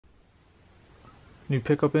new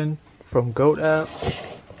pickup in from Goat app.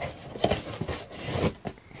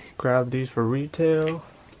 Grab these for retail.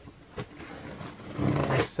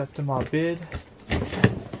 Accepting my bid.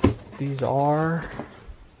 These are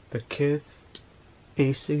the Kith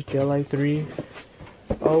Asics Gel-Lyte 3.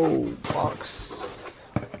 Oh, box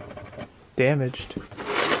damaged.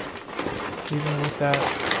 Even with that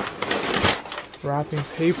wrapping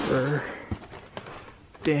paper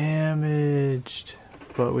damaged.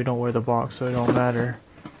 But we don't wear the box, so it don't matter.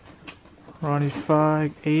 Ronnie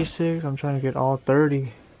Fieg Asics. I'm trying to get all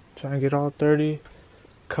 30. Trying to get all 30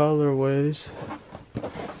 colorways.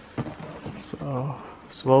 So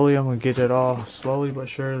slowly I'm gonna get it all. Slowly but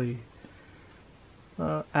surely.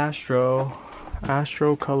 Astro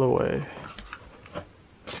colorway.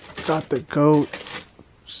 Got the goat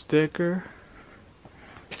sticker.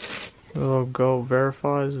 The little goat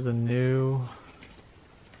verifies the new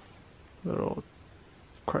little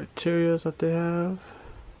criteria that they have.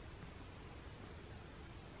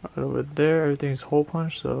 Right over there, everything's hole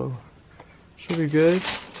punch, so should be good.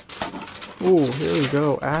 Ooh, here we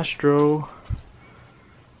go, Astro.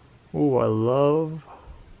 Ooh, I love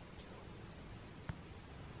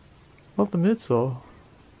the midsole.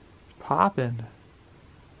 Poppin'.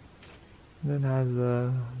 Then has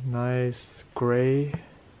a nice gray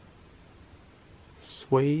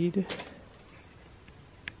suede.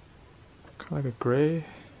 Kind of like a gray.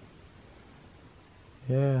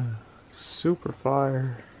 Yeah, super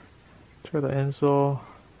fire. Try the insole.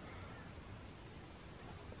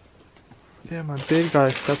 Yeah, my bid got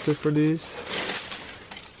accepted for these,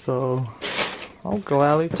 so I'll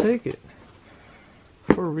gladly take it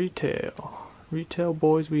for retail. Retail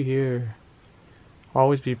boys, we here.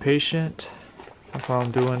 Always be patient. That's what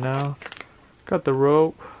I'm doing now. Got the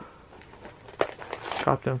rope.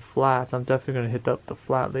 Got them flats. I'm definitely gonna hit up the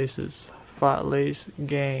flat laces. Flat lace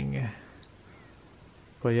gang.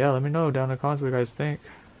 But yeah, let me know down in the comments what you guys think.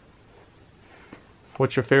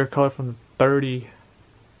 What's your favorite color from the 30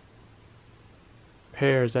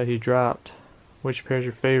 pairs that he dropped? Which pair is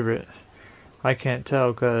your favorite? I can't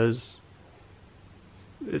tell because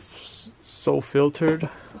it's so filtered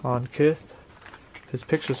on Kith. His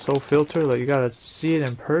picture's so filtered, like you gotta see it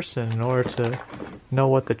in person in order to know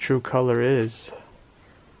what the true color is.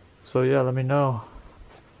 So yeah, let me know.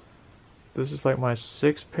 This is like my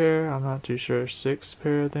 6th pair. I'm not too sure. 6th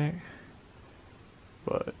pair, I think.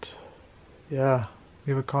 But yeah,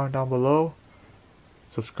 leave a comment down below.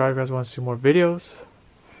 Subscribe if you guys want to see more videos.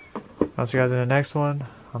 I'll see you guys in the next one.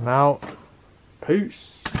 I'm out.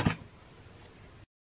 Peace.